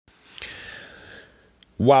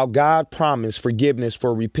While God promised forgiveness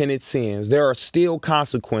for repentant sins, there are still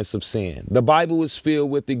consequences of sin. The Bible is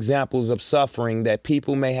filled with examples of suffering that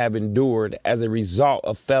people may have endured as a result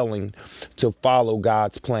of failing to follow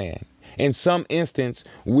God's plan. In some instances,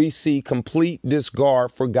 we see complete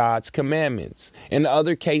disregard for God's commandments. In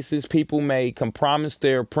other cases, people may compromise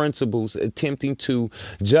their principles, attempting to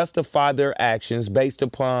justify their actions based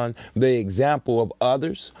upon the example of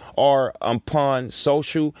others or upon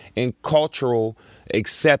social and cultural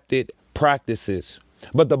accepted practices.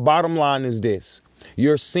 But the bottom line is this: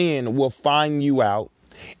 your sin will find you out,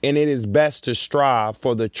 and it is best to strive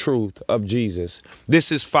for the truth of Jesus. This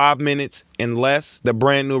is 5 Minutes and Less, the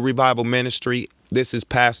brand new revival ministry. This is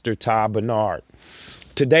Pastor Ty Bernard.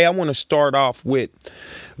 Today, I want to start off with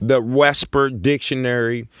the Webster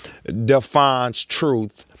Dictionary defines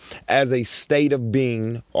truth as a state of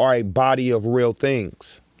being or a body of real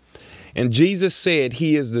things. And Jesus said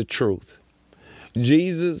he is the truth.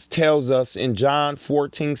 Jesus tells us in John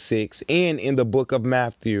 14:6 and in the book of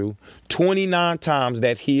Matthew 29 times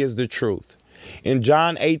that he is the truth. In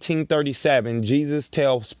John 18:37, Jesus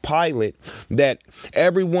tells Pilate that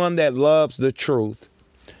everyone that loves the truth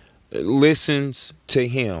listens to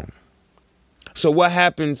him. So what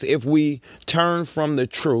happens if we turn from the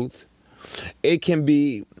truth? It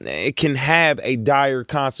can have a dire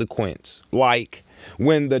consequence, like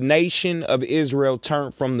when the nation of Israel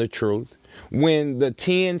turned from the truth. When the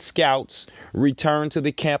 10 scouts returned to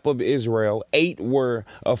the camp of Israel, 8 were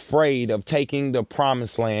afraid of taking the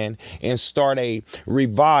promised land and start a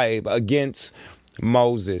revive against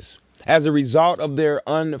Moses. As a result of their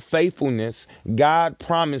unfaithfulness, God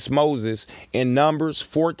promised Moses in Numbers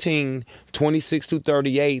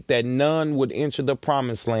 14:26-38 that none would enter the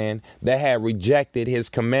promised land that had rejected his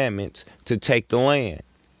commandments to take the land.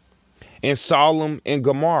 In Sodom and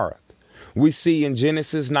Gomorrah, we see in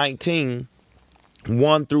Genesis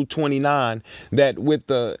 19:1-29 that with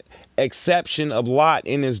the exception of Lot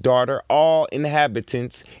and his daughter, all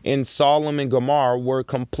inhabitants in Sodom and Gomorrah were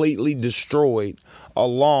completely destroyed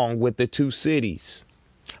along with the 2 cities.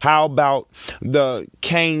 How about the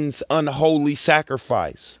Cain's unholy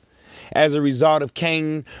sacrifice? As a result of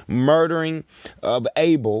Cain murdering of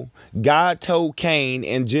Abel, God told Cain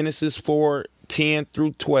in Genesis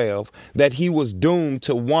 4:10-12 that he was doomed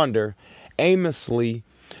to wander aimlessly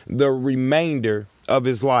the remainder of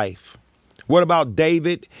his life. What about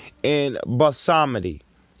David and Bathsheba?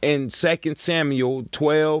 In 2 Samuel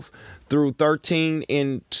 12:13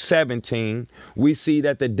 and 17, we see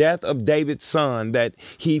that the death of David's son that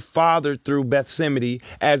he fathered through Bathsheba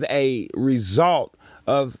as a result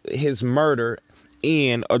of his murder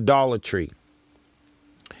and idolatry.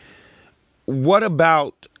 What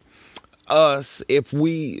about us if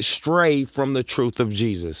we stray from the truth of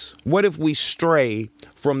Jesus? What if we stray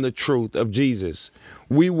from the truth of Jesus?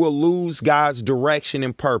 We will lose God's direction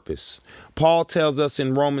and purpose. Paul tells us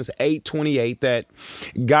in Romans 8:28 that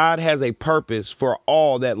God has a purpose for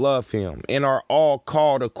all that love him and are all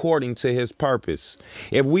called according to his purpose.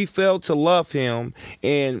 If we fail to love him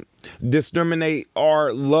and discriminate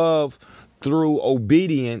our love through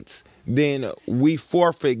obedience, then we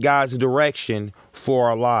forfeit God's direction for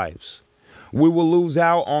our lives. We will lose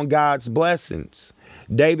out on God's blessings.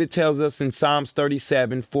 David tells us in Psalms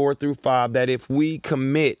 37:4-5 that if we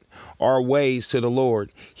commit our ways to the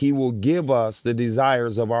Lord, he will give us the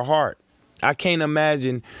desires of our heart. I can't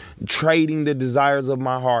imagine trading the desires of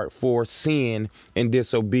my heart for sin and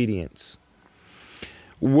disobedience.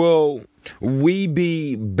 Will we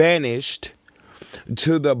be banished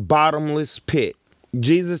to the bottomless pit?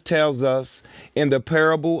 Jesus tells us in the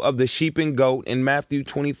parable of the sheep and goat in Matthew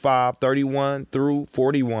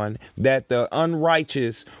 25:31-41 that the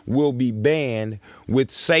unrighteous will be banned with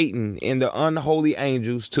Satan and the unholy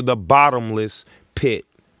angels to the bottomless pit.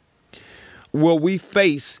 Will we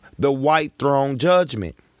face the white throne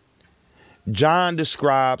judgment? John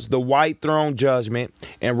describes the white throne judgment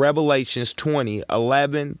in Revelations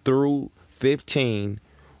 20:11-15,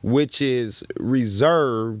 which is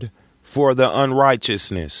reserved for the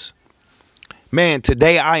unrighteousness. Man,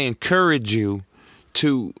 today I encourage you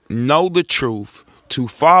to know the truth, to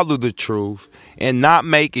follow the truth, and not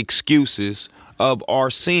make excuses of our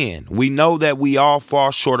sin. We know that we all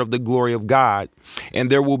fall short of the glory of God, and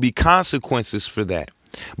there will be consequences for that.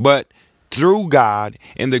 But through God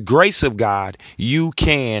and the grace of God, you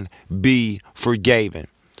can be forgiven.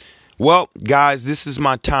 Well, guys, this is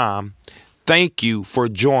my time. Thank you for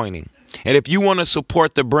joining. And if you want to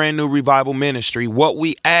support the brand new revival ministry, what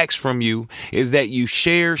we ask from you is that you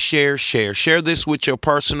share this with your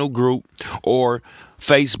personal group or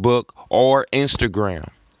Facebook or Instagram.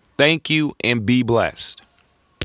 Thank you and be blessed.